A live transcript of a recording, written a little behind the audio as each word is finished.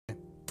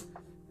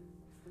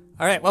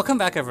Alright, welcome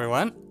back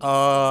everyone.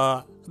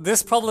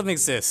 This problem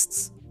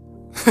exists.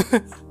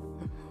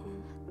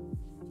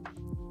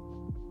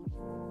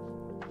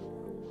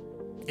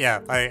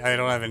 Yeah, I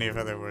don't have any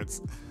other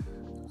words.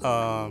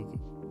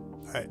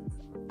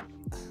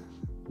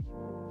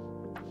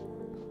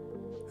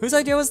 Whose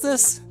idea was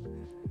this?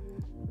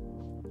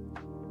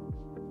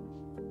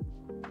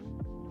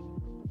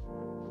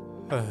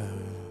 I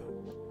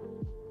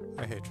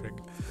hate trick.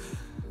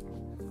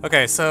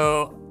 Okay,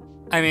 so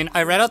I mean,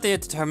 I read out the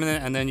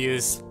determinant and then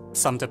used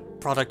sum to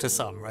product to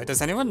sum, right?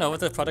 Does anyone know what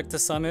the product to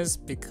sum is?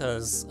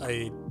 Because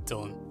I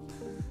don't.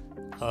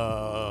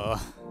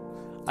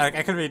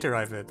 I could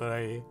rederive it, but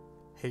I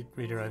hate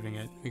rederiving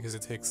it because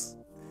it takes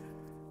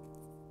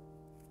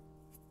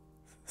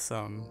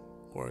some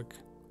work.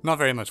 Not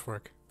very much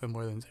work, but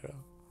more than 0.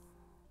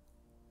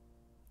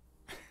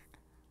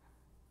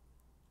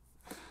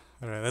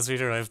 Alright, let's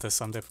rederive the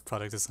sum to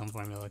product to sum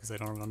formula because I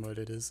don't remember what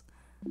it is.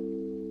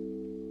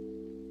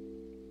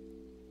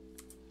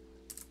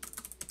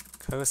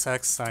 Cos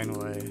x sine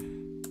y.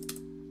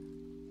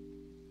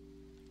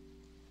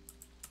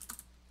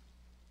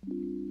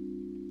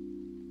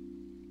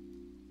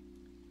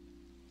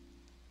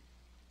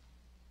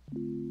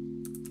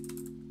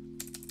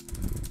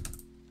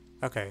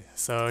 Okay,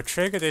 so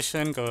trig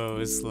addition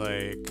goes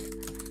like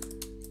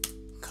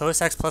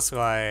cos x plus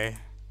y.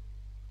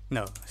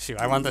 No, shoot,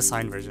 I want the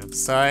sine version.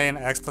 Sine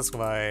x plus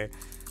y,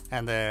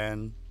 and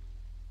then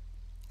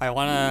I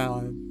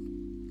want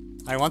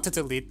to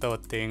delete the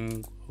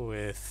thing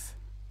with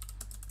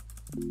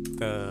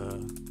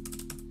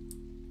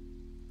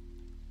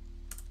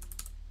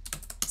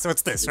so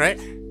it's this, right?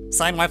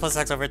 Sine y plus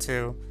x over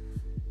 2.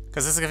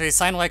 Because this is going to be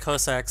sine y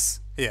cos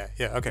x. Yeah,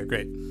 okay,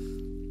 great.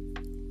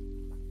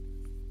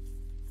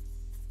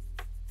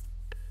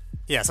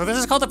 Yeah, so this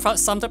is called the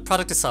sum to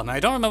product to sum. I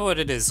don't remember what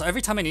it is, so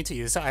every time I need to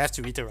use it, I have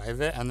to rederive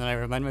it, and then I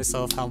remind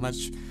myself how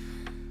much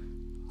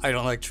I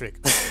don't like trig.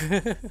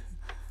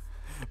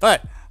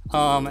 But,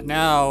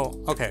 now,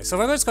 okay, so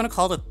we're just going to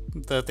call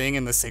the thing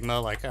in the sigma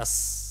like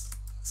s.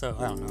 So,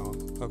 I don't know.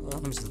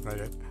 Let me just write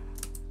it.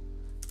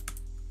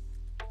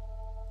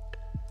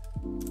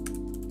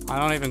 I'm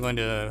not even going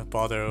to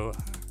bother.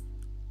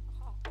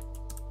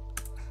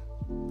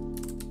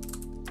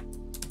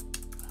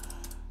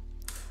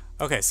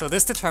 Okay, so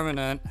this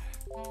determinant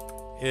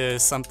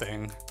is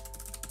something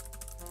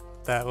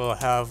that will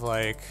have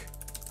like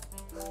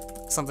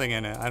something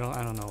in it. I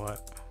don't know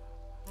what.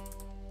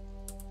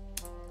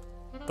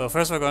 But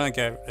first we're going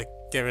to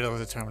get rid of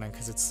the determinant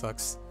because it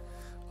sucks.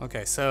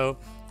 Okay, so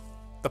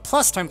the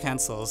plus term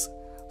cancels.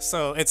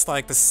 So it's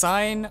like the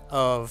sine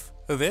of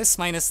this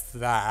minus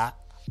that,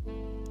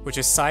 which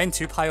is sine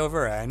 2 pi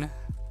over n.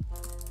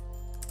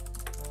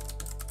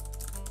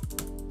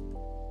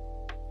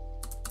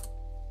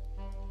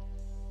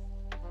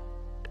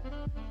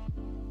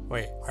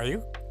 Wait, are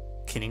you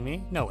kidding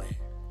me? No way.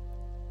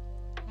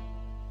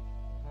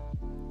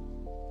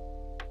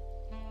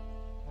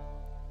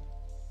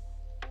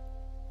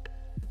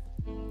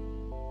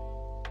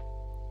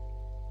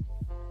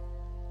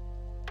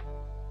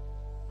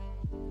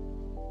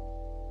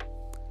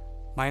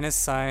 Minus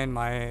sine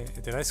my...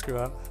 Did I screw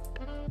up?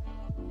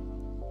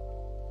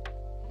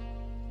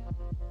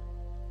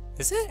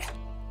 Is it?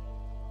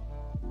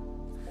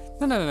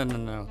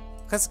 No.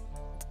 Because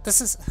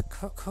this is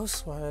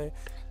cos y.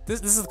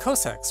 This is the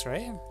cos x,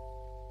 right?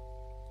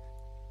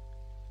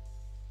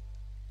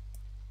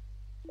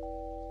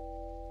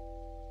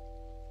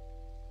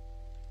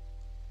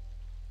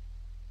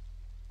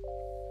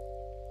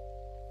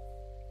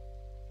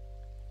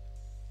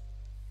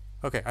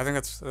 Okay, I think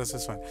that's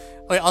just fine.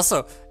 Wait,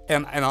 also,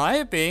 am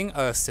I being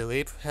a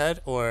silly head,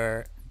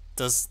 or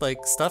does like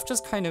stuff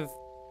just kind of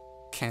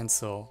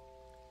cancel?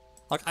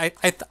 Like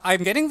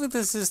I'm getting that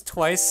this is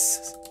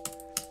twice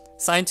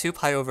sine 2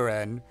 pi over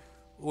n,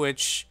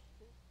 which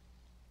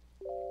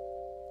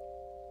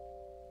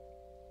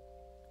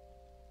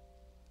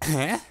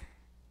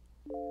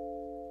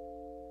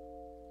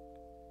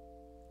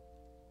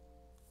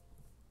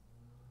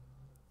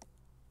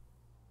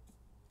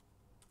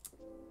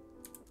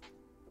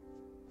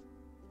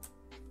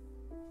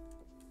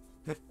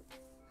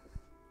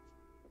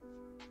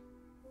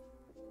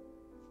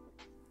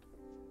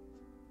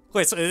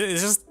Wait, so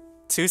it's just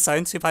 2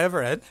 sine 2 pi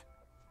over n?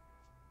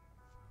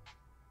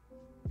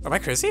 Am I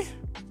crazy?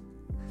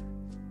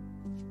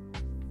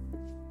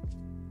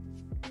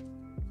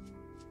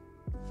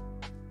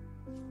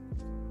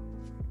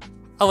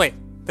 Oh wait,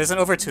 there's an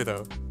over 2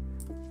 though.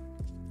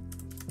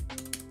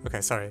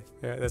 Okay, sorry.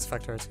 Yeah, that's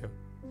factor 2.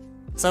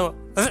 So,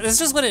 it's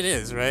just what it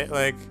is, right?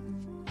 Like,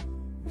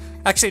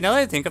 actually, now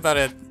that I think about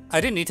it, I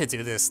didn't need to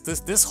do this.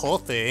 This whole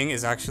thing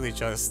is actually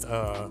just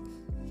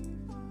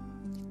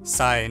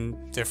sine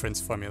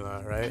difference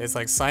formula, right? It's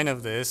like sine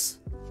of this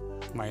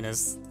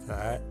minus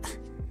that.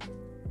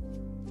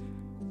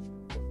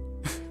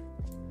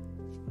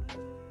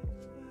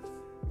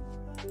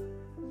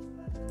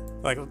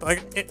 like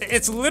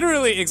it's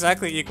literally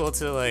exactly equal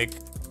to like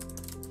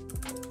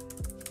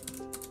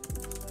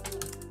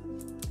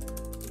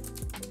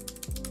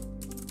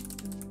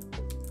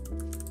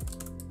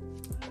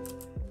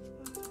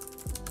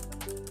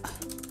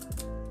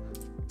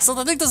So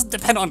the thing doesn't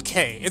depend on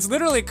k. It's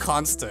literally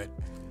constant.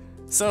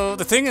 So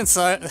the thing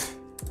inside...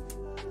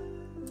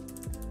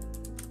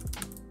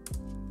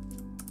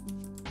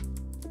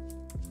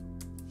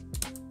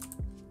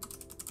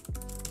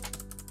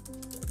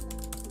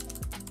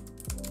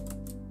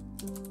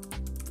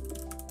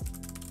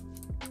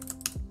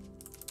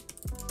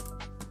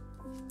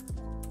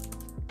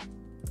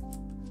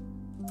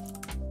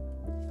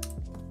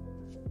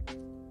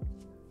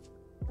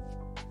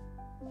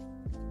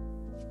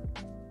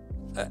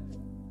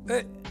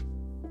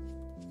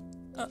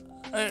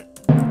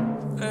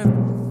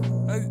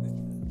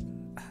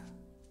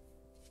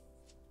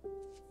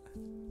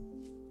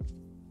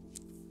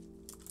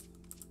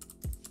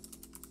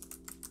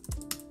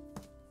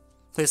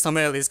 Please tell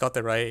me I at least got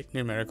the right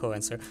numerical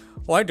answer.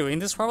 Why doing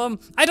this problem?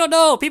 I don't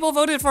know! People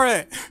voted for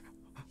it!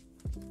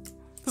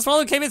 This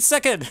problem came in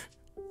second!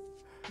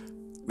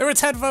 There were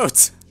 10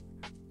 votes!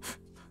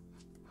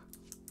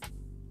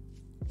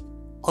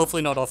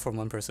 Hopefully not all from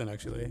one person,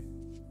 actually.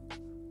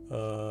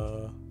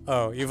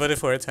 Oh, you voted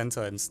for it 10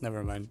 times.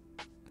 Never mind.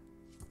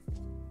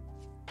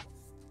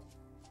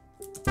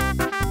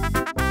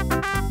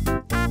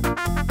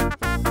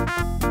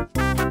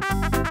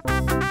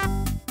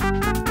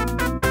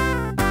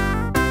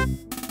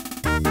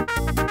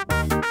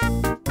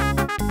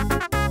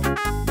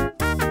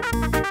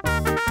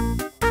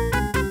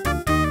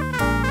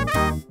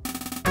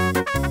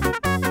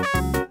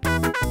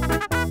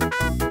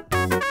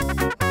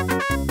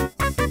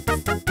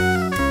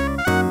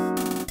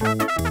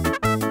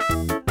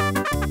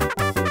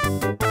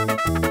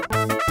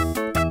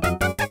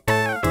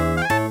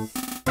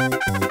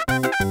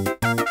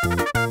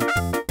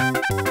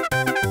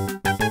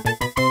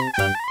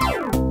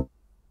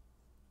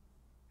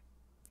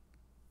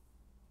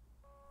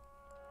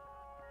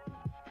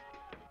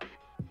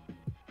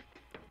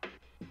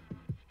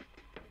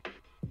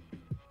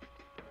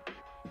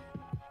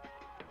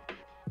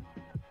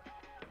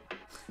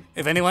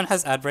 If anyone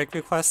has ad break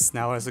requests,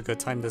 now is a good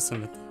time to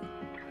submit them.